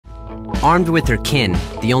Armed with her kin,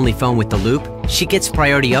 the only phone with the loop, she gets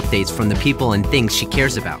priority updates from the people and things she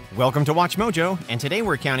cares about. Welcome to Watch Mojo, and today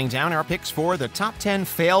we're counting down our picks for the top 10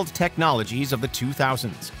 failed technologies of the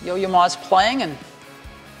 2000s. Yo-Yo Ma's playing, and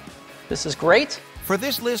this is great. For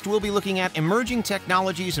this list, we'll be looking at emerging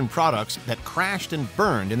technologies and products that crashed and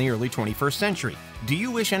burned in the early 21st century. Do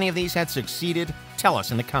you wish any of these had succeeded? Tell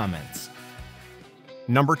us in the comments.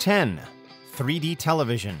 Number 10. 3D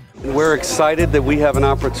television. We're excited that we have an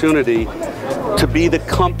opportunity to be the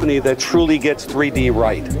company that truly gets 3D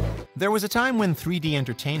right. There was a time when 3D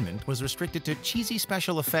entertainment was restricted to cheesy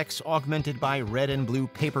special effects augmented by red and blue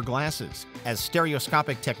paper glasses. As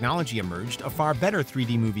stereoscopic technology emerged, a far better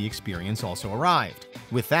 3D movie experience also arrived.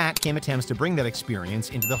 With that came attempts to bring that experience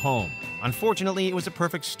into the home. Unfortunately, it was a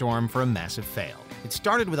perfect storm for a massive fail. It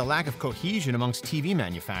started with a lack of cohesion amongst TV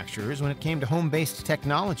manufacturers when it came to home-based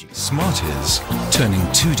technology. Smart is turning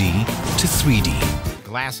 2D to 3D.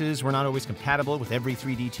 Glasses were not always compatible with every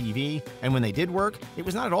 3D TV, and when they did work, it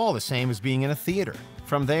was not at all the same as being in a theater.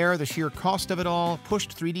 From there, the sheer cost of it all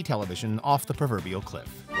pushed 3D television off the proverbial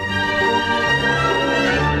cliff.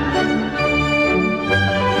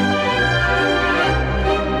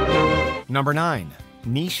 Number 9.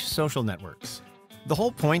 Niche social networks. The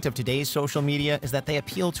whole point of today's social media is that they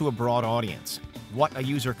appeal to a broad audience. What a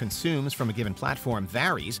user consumes from a given platform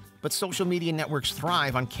varies, but social media networks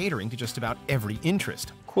thrive on catering to just about every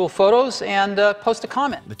interest. Cool photos and post a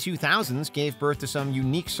comment. The 2000s gave birth to some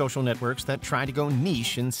unique social networks that tried to go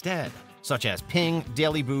niche instead, such as Ping,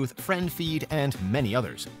 Daily Booth, Friend Feed, and many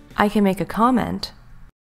others. I can make a comment,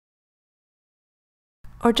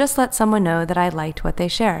 or just let someone know that I liked what they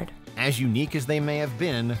shared. As unique as they may have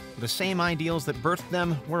been, the same ideals that birthed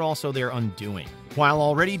them were also their undoing. While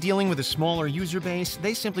already dealing with a smaller user base,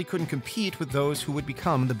 they simply couldn't compete with those who would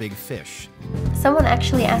become the big fish. Someone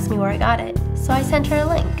actually asked me where I got it, so I sent her a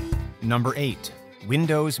link. Number 8.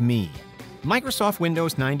 Windows Me. Microsoft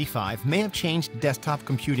Windows 95 may have changed desktop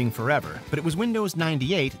computing forever, but it was Windows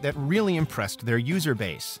 98 that really impressed their user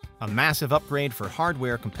base. A massive upgrade for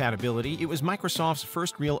hardware compatibility, it was Microsoft's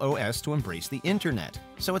first real OS to embrace the internet.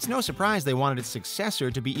 So it's no surprise they wanted its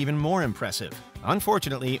successor to be even more impressive.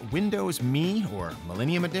 Unfortunately, Windows Me, or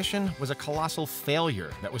Millennium Edition, was a colossal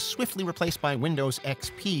failure that was swiftly replaced by Windows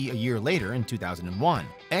XP a year later in 2001.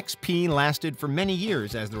 XP lasted for many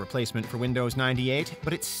years as the replacement for Windows 98,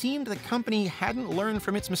 but it seemed the company hadn't learned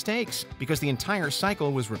from its mistakes, because the entire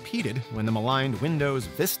cycle was repeated when the maligned Windows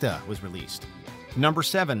Vista was released. Number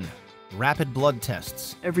 7. Rapid blood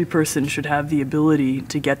tests. Every person should have the ability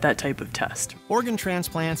to get that type of test. Organ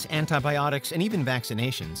transplants, antibiotics, and even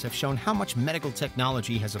vaccinations have shown how much medical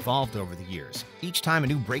technology has evolved over the years. Each time a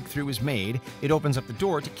new breakthrough is made, it opens up the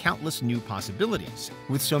door to countless new possibilities.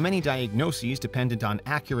 With so many diagnoses dependent on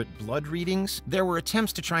accurate blood readings, there were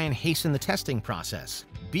attempts to try and hasten the testing process.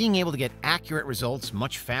 Being able to get accurate results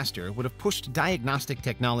much faster would have pushed diagnostic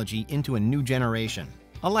technology into a new generation.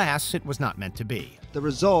 Alas, it was not meant to be. The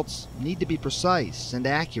results need to be precise and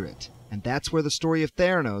accurate, and that's where the story of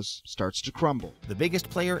Theranos starts to crumble. The biggest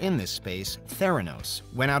player in this space, Theranos,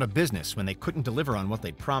 went out of business when they couldn't deliver on what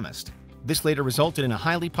they'd promised. This later resulted in a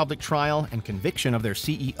highly public trial and conviction of their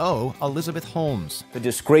CEO, Elizabeth Holmes. The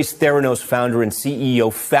disgraced Theranos founder and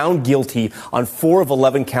CEO found guilty on 4 of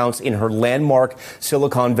 11 counts in her landmark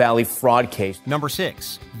Silicon Valley fraud case. Number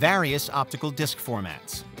 6. Various optical disc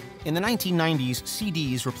formats. In the 1990s,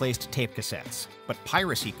 CDs replaced tape cassettes, but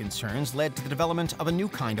piracy concerns led to the development of a new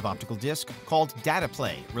kind of optical disc called Data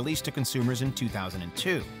Play, released to consumers in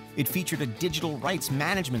 2002. It featured a digital rights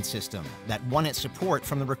management system that won its support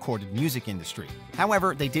from the recorded music industry.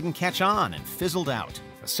 However, they didn't catch on and fizzled out.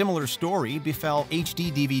 A similar story befell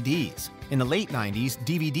HD DVDs. In the late 90s,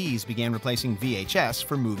 DVDs began replacing VHS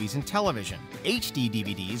for movies and television. HD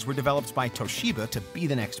DVDs were developed by Toshiba to be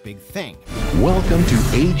the next big thing. Welcome to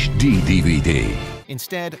HD DVD.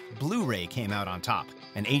 Instead, Blu-ray came out on top,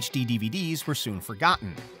 and HD DVDs were soon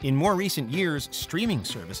forgotten. In more recent years, streaming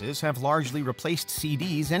services have largely replaced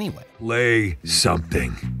CDs anyway. Play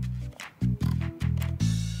something.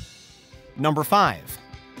 Number 5.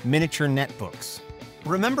 Miniature netbooks.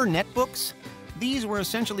 Remember netbooks? These were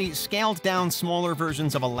essentially scaled-down smaller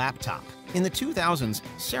versions of a laptop. In the 2000s,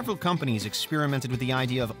 several companies experimented with the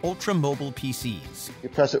idea of ultra-mobile PCs. You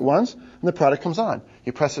press it once, and the product comes on.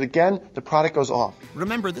 You press it again, the product goes off.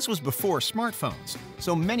 Remember, this was before smartphones,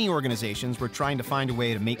 so many organizations were trying to find a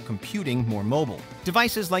way to make computing more mobile.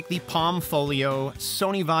 Devices like the Palm Folio,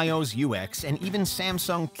 Sony Vaio's UX, and even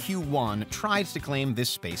Samsung Q1 tried to claim this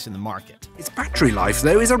space in the market. Its battery life,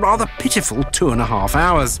 though, is a rather pitiful 2.5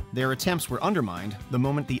 hours. Their attempts were undermined the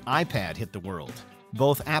moment the iPad hit the world.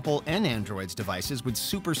 Both Apple and Android's devices would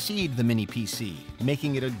supersede the mini PC,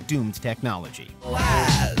 making it a doomed technology.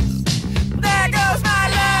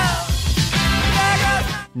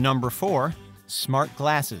 Number 4. Smart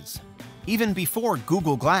glasses. Even before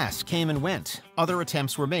Google Glass came and went, other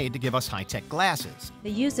attempts were made to give us high-tech glasses.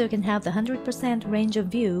 The user can have the 100% range of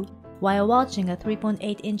view while watching a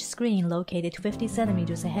 3.8-inch screen located 50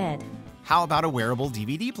 centimeters ahead. How about a wearable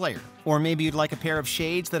DVD player? Or maybe you'd like a pair of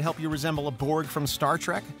shades that help you resemble a Borg from Star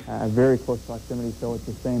Trek? Very close proximity, so it's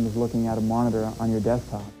the same as looking at a monitor on your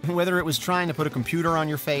desktop. Whether it was trying to put a computer on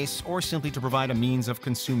your face or simply to provide a means of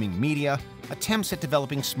consuming media, attempts at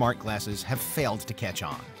developing smart glasses have failed to catch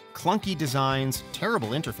on. Clunky designs, terrible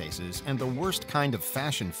interfaces, and the worst kind of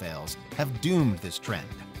fashion fails have doomed this trend,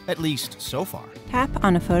 at least so far. Tap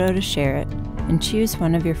on a photo to share it and choose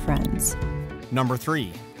one of your friends. Number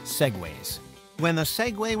 3. Segways. When the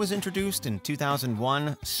Segway was introduced in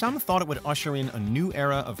 2001, some thought it would usher in a new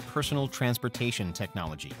era of personal transportation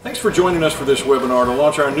technology. Thanks for joining us for this webinar to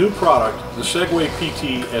launch our new product, the Segway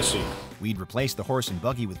PT SE. We'd replaced the horse and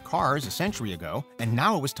buggy with cars a century ago, and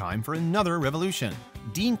now it was time for another revolution.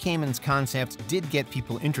 Dean Kamen's concept did get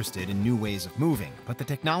people interested in new ways of moving, but the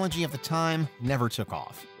technology of the time never took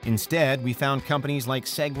off. Instead, we found companies like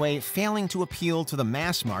Segway failing to appeal to the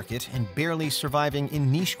mass market and barely surviving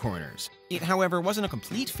in niche corners. It, however, wasn't a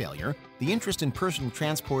complete failure. The interest in personal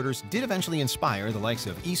transporters did eventually inspire the likes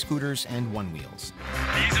of e-scooters and one-wheels.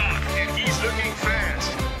 He's off, and he's looking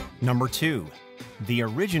fast. Number 2. The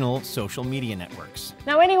original social media networks.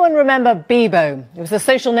 Now, anyone remember Bebo? It was a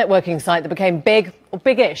social networking site that became big, or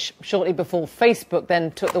big-ish, shortly before Facebook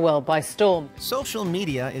then took the world by storm. Social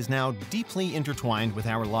media is now deeply intertwined with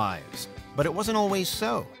our lives. But it wasn't always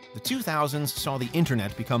so. The 2000s saw the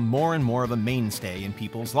internet become more and more of a mainstay in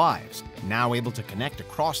people's lives. Now able to connect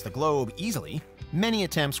across the globe easily, many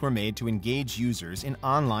attempts were made to engage users in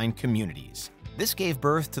online communities. This gave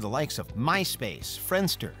birth to the likes of MySpace,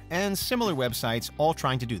 Friendster, and similar websites all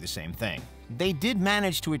trying to do the same thing. They did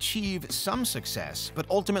manage to achieve some success, but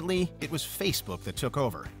ultimately it was Facebook that took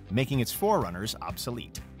over, making its forerunners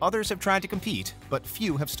obsolete. Others have tried to compete, but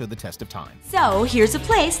few have stood the test of time. So here's a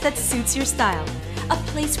place that suits your style, a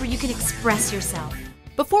place where you can express yourself.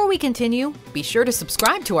 Before we continue, be sure to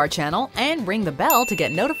subscribe to our channel and ring the bell to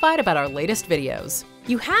get notified about our latest videos.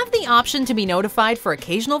 You have the option to be notified for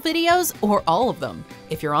occasional videos or all of them.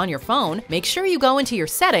 If you're on your phone, make sure you go into your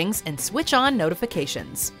settings and switch on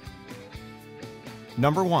notifications.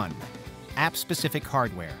 Number 1. App-specific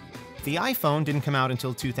hardware. The iPhone didn't come out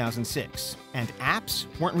until 2006, and apps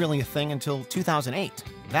weren't really a thing until 2008.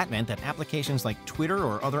 That meant that applications like Twitter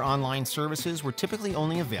or other online services were typically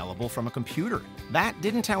only available from a computer. That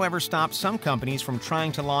didn't, however, stop some companies from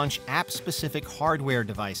trying to launch app-specific hardware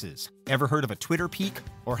devices. Ever heard of a Twitter peak?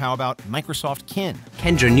 Or how about Microsoft Kin?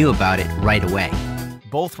 Kendra knew about it right away.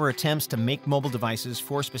 Both were attempts to make mobile devices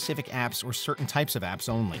for specific apps or certain types of apps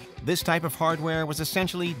only. This type of hardware was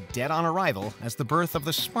essentially dead on arrival as the birth of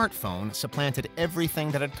the smartphone supplanted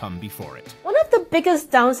everything that had come before it. One of the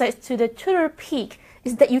biggest downsides to the Twitter peak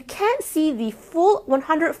is that you can't see the full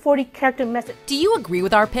 140-character message. Do you agree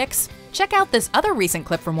with our picks? Check out this other recent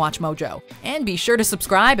clip from WatchMojo, and be sure to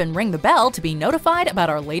subscribe and ring the bell to be notified about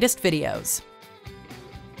our latest videos.